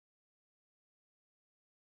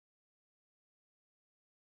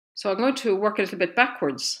So I'm going to work a little bit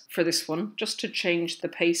backwards for this one, just to change the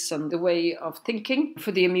pace and the way of thinking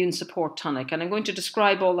for the immune support tonic. And I'm going to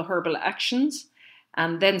describe all the herbal actions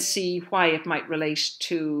and then see why it might relate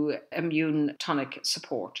to immune tonic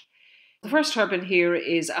support. The first herb in here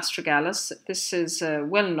is astragalus. This is a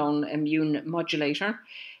well-known immune modulator.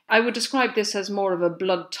 I would describe this as more of a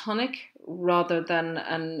blood tonic rather than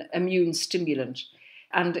an immune stimulant.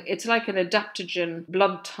 And it's like an adaptogen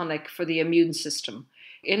blood tonic for the immune system.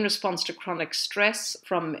 In response to chronic stress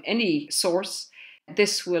from any source,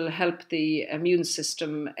 this will help the immune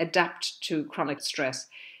system adapt to chronic stress.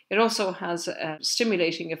 It also has a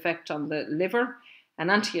stimulating effect on the liver,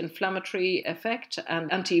 an anti-inflammatory effect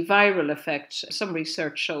and antiviral effect. Some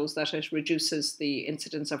research shows that it reduces the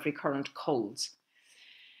incidence of recurrent colds.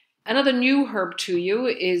 Another new herb to you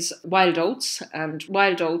is wild oats, and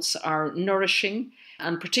wild oats are nourishing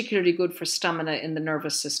and particularly good for stamina in the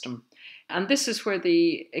nervous system. And this is where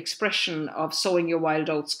the expression of sowing your wild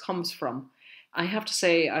oats comes from. I have to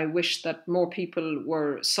say, I wish that more people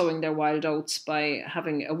were sowing their wild oats by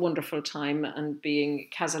having a wonderful time and being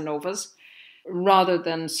Casanovas, rather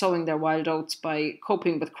than sowing their wild oats by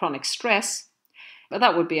coping with chronic stress. But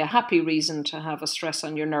that would be a happy reason to have a stress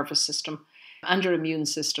on your nervous system and your immune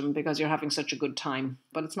system because you're having such a good time.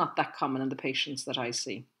 But it's not that common in the patients that I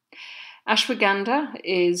see. Ashwagandha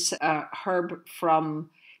is a herb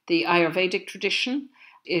from the Ayurvedic tradition.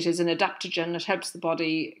 It is an adaptogen. It helps the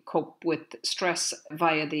body cope with stress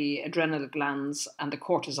via the adrenal glands and the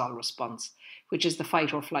cortisol response, which is the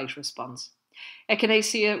fight or flight response.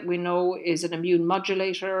 Echinacea, we know, is an immune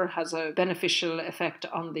modulator, has a beneficial effect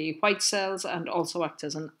on the white cells and also acts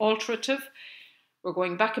as an alterative. We're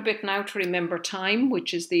going back a bit now to remember thyme,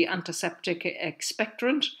 which is the antiseptic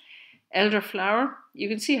expectorant. Elderflower, you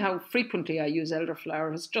can see how frequently I use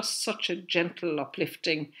elderflower. It's just such a gentle,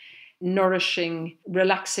 uplifting, nourishing,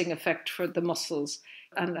 relaxing effect for the muscles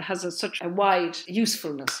and has such a wide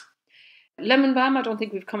usefulness. Lemon balm, I don't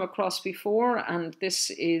think we've come across before, and this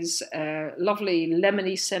is a lovely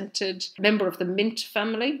lemony scented member of the mint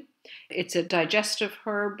family. It's a digestive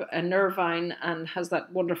herb, a nervine, and has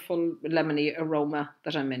that wonderful lemony aroma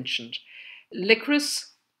that I mentioned. Licorice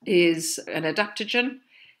is an adaptogen,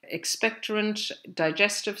 expectorant,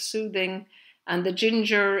 digestive soothing, and the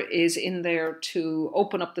ginger is in there to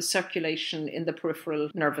open up the circulation in the peripheral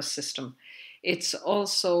nervous system. It's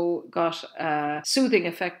also got a soothing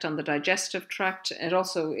effect on the digestive tract. It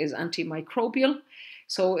also is antimicrobial.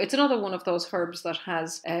 So it's another one of those herbs that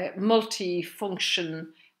has a multi-function,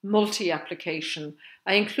 multi-application.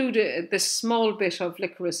 I include this small bit of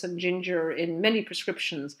licorice and ginger in many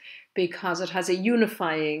prescriptions because it has a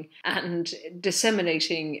unifying and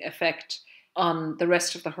disseminating effect on the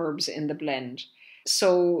rest of the herbs in the blend.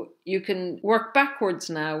 So you can work backwards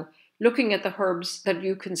now, looking at the herbs that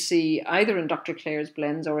you can see either in Dr. Clare's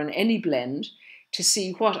blends or in any blend to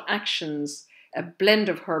see what actions a blend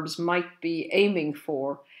of herbs might be aiming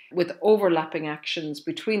for with overlapping actions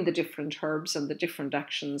between the different herbs and the different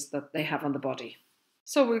actions that they have on the body.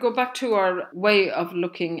 So we'll go back to our way of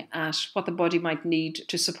looking at what the body might need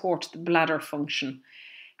to support the bladder function.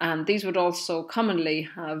 And these would also commonly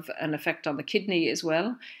have an effect on the kidney as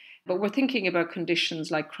well. But we're thinking about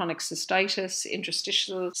conditions like chronic cystitis,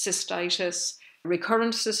 interstitial cystitis,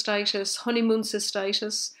 recurrent cystitis, honeymoon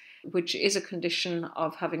cystitis, which is a condition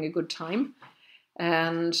of having a good time.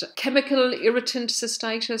 And chemical irritant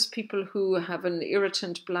cystitis, people who have an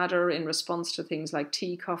irritant bladder in response to things like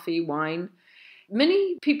tea, coffee, wine.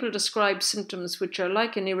 Many people describe symptoms which are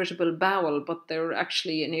like an irritable bowel, but they're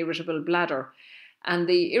actually an irritable bladder. And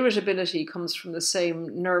the irritability comes from the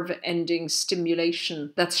same nerve-ending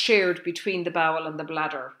stimulation that's shared between the bowel and the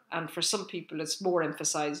bladder. And for some people, it's more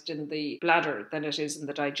emphasized in the bladder than it is in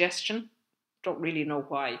the digestion. Don't really know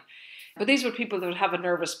why. But these were people that have a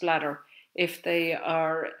nervous bladder. If they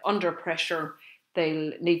are under pressure,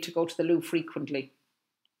 they'll need to go to the loo frequently.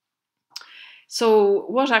 So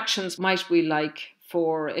what actions might we like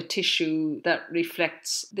for a tissue that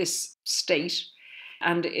reflects this state?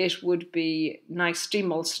 And it would be nice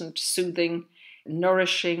demulcent, soothing,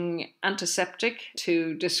 nourishing, antiseptic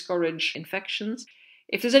to discourage infections.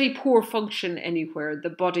 If there's any poor function anywhere, the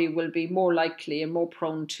body will be more likely and more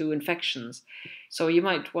prone to infections. So you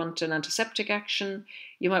might want an antiseptic action.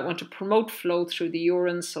 You might want to promote flow through the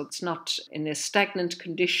urine so it's not in a stagnant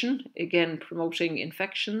condition, again promoting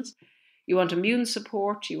infections. You want immune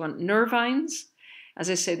support. You want nervines. As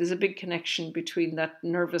I say, there's a big connection between that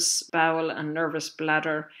nervous bowel and nervous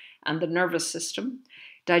bladder and the nervous system.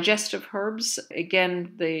 Digestive herbs,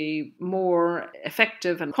 again, the more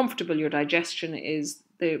effective and comfortable your digestion is,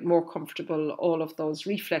 the more comfortable all of those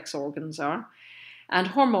reflex organs are. and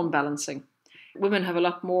hormone balancing. Women have a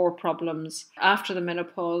lot more problems after the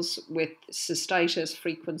menopause with cystitis,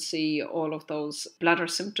 frequency, all of those bladder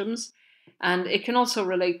symptoms. And it can also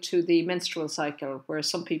relate to the menstrual cycle, where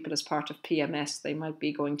some people, as part of PMS, they might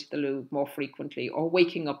be going to the loo more frequently or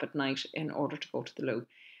waking up at night in order to go to the loo.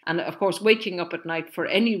 And of course, waking up at night for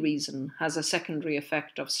any reason has a secondary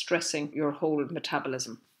effect of stressing your whole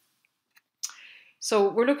metabolism. So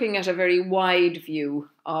we're looking at a very wide view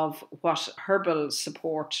of what herbal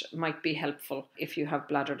support might be helpful if you have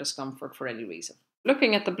bladder discomfort for any reason.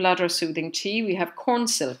 Looking at the bladder soothing tea, we have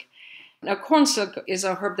Cornsilk. Now, cornsilk is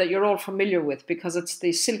a herb that you're all familiar with because it's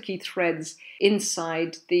the silky threads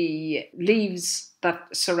inside the leaves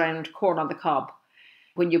that surround corn on the cob.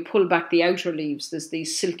 When you pull back the outer leaves, there's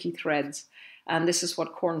these silky threads, and this is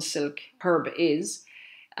what cornsilk herb is.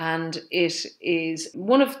 And it is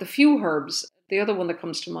one of the few herbs. The other one that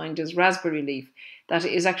comes to mind is raspberry leaf, that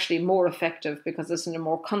is actually more effective because it's in a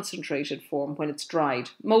more concentrated form when it's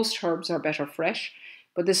dried. Most herbs are better fresh,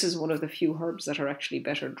 but this is one of the few herbs that are actually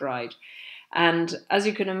better dried. And as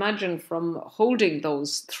you can imagine from holding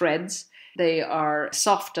those threads, they are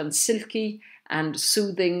soft and silky and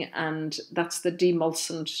soothing, and that's the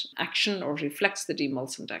demulcent action, or reflects the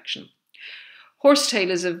demulcent action. Horsetail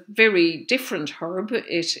is a very different herb.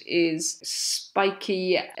 It is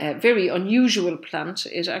spiky, a very unusual plant.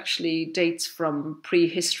 It actually dates from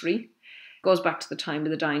prehistory, goes back to the time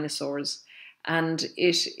of the dinosaurs, and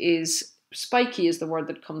it is spiky is the word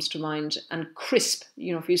that comes to mind, and crisp.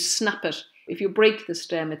 You know, if you snap it, if you break the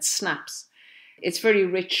stem, it snaps. It's very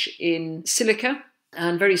rich in silica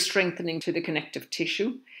and very strengthening to the connective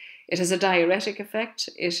tissue. It has a diuretic effect.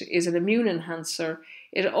 It is an immune enhancer.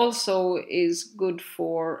 It also is good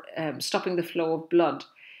for stopping the flow of blood.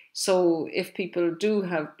 So if people do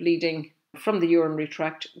have bleeding from the urinary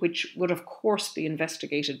tract, which would of course be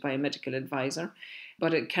investigated by a medical advisor,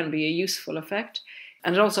 but it can be a useful effect.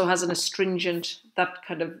 And it also has an astringent, that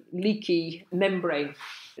kind of leaky membrane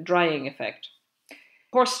drying effect.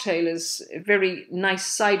 Horsetail is very nice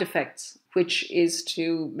side effects, which is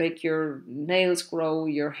to make your nails grow,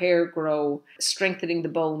 your hair grow, strengthening the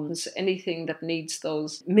bones, anything that needs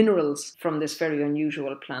those minerals from this very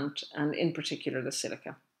unusual plant, and in particular the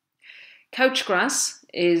silica. Couchgrass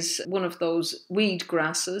is one of those weed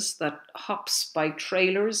grasses that hops by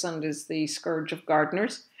trailers and is the scourge of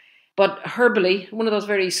gardeners. But herbally, one of those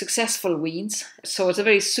very successful weeds. So it's a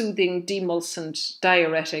very soothing, demulcent,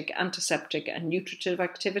 diuretic, antiseptic and nutritive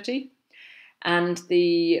activity. And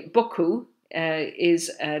the Buchu is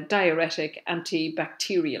a diuretic,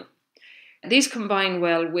 antibacterial. These combine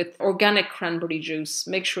well with organic cranberry juice.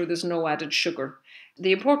 Make sure there's no added sugar.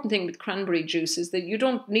 The important thing with cranberry juice is that you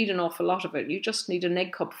don't need an awful lot of it. You just need an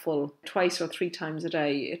egg cup full twice or three times a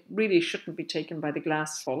day. It really shouldn't be taken by the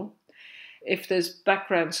glass full. If there's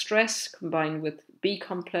background stress, combined with B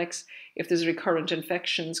complex. If there's recurrent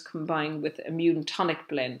infections, combined with immune tonic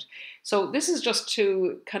blend. So this is just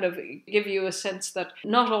to kind of give you a sense that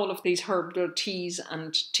not all of these herbal teas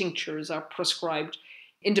and tinctures are prescribed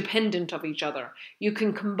independent of each other. You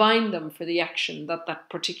can combine them for the action that that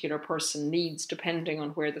particular person needs, depending on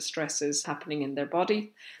where the stress is happening in their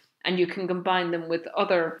body. And you can combine them with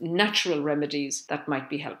other natural remedies that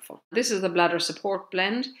might be helpful. This is the bladder support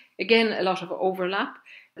blend. Again, a lot of overlap.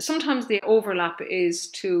 Sometimes the overlap is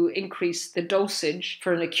to increase the dosage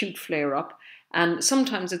for an acute flare-up, and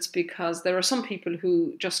sometimes it's because there are some people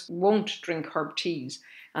who just won't drink herb teas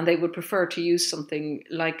and they would prefer to use something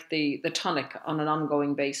like the tonic on an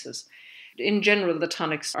ongoing basis. In general, the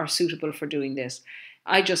tonics are suitable for doing this.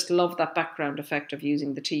 I just love that background effect of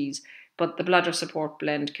using the teas. But the bladder support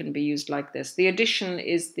blend can be used like this. The addition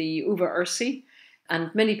is the Ursi,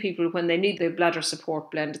 and many people, when they need the bladder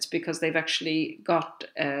support blend, it's because they've actually got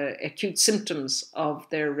acute symptoms of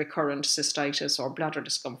their recurrent cystitis or bladder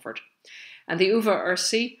discomfort. And the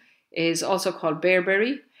Ursi is also called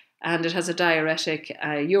bearberry, and it has a diuretic,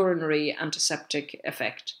 urinary antiseptic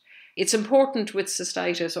effect. It's important with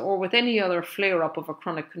cystitis or with any other flare-up of a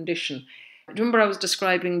chronic condition. Remember I was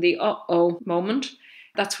describing the uh-oh moment?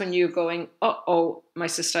 That's when you're going, uh-oh, my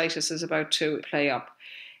cystitis is about to play up.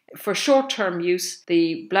 For short-term use,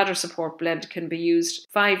 the bladder support blend can be used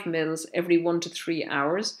 5 mils every 1 to 3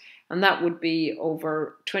 hours, and that would be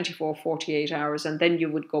over 24, 48 hours, and then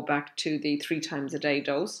you would go back to the 3 times a day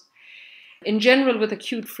dose. In general, with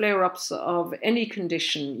acute flare-ups of any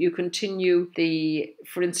condition, you continue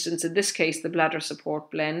for instance, in this case, the bladder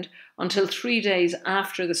support blend until 3 days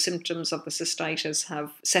after the symptoms of the cystitis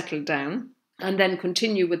have settled down, and then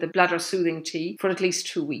continue with the bladder soothing tea for at least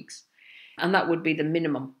 2 weeks. And that would be the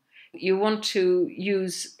minimum. You want to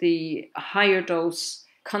use the higher dose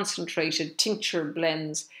concentrated tincture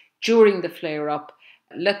blends during the flare-up.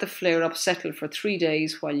 Let the flare-up settle for 3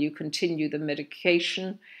 days while you continue the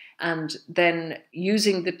medication. And then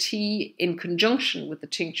using the tea in conjunction with the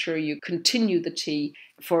tincture, you continue the tea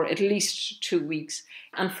for at least 2 weeks,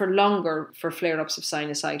 and for longer for flare-ups of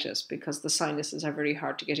sinusitis, because the sinuses are very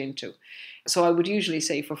hard to get into. So I would usually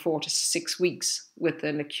say for 4 to 6 weeks with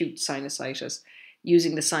an acute sinusitis,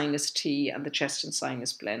 using the sinus tea and the chest and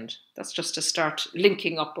sinus blend. That's just to start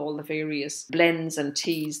linking up all the various blends and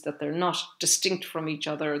teas, that they're not distinct from each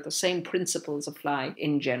other. The same principles apply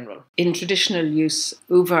in general. In traditional use,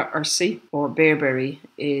 uva ursi or bearberry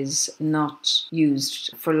is not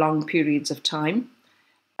used for long periods of time.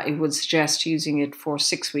 I would suggest using it for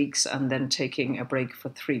 6 weeks and then taking a break for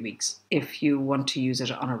 3 weeks if you want to use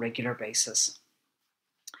it on a regular basis.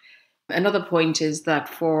 Another point is that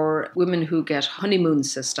for women who get honeymoon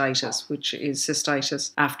cystitis, which is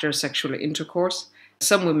cystitis after sexual intercourse,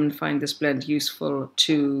 some women find this blend useful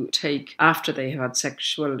to take after they have had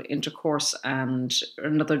sexual intercourse and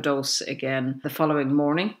another dose again the following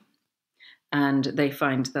morning. And they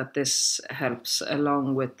find that this helps,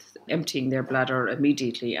 along with emptying their bladder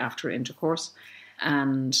immediately after intercourse,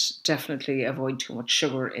 and definitely avoid too much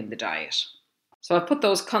sugar in the diet. So I've put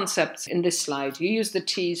those concepts in this slide. You use the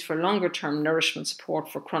teas for longer term nourishment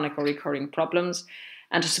support for chronic or recurring problems,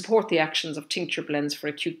 and to support the actions of tincture blends for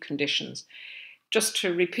acute conditions. Just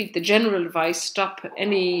to repeat the general advice, stop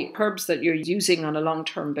any herbs that you're using on a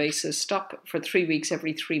long-term basis. Stop for 3 weeks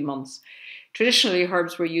every 3 months. Traditionally,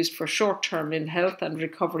 herbs were used for short-term ill health and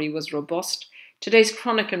recovery was robust. Today's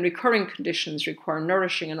chronic and recurring conditions require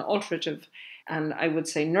nourishing and alterative, and I would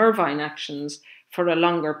say nervine actions for a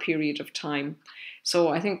longer period of time. So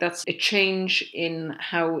I think that's a change in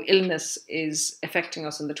how illness is affecting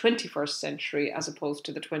us in the 21st century as opposed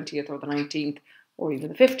to the 20th or the 19th or even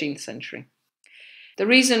the 15th century. The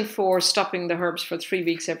reason for stopping the herbs for 3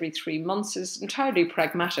 weeks every 3 months is entirely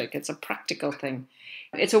pragmatic. It's a practical thing.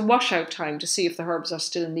 It's a washout time to see if the herbs are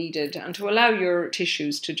still needed and to allow your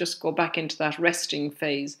tissues to just go back into that resting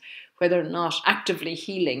phase where they're not actively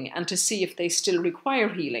healing, and to see if they still require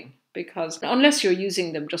healing. Because unless you're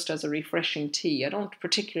using them just as a refreshing tea, I don't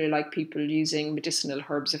particularly like people using medicinal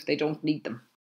herbs if they don't need them.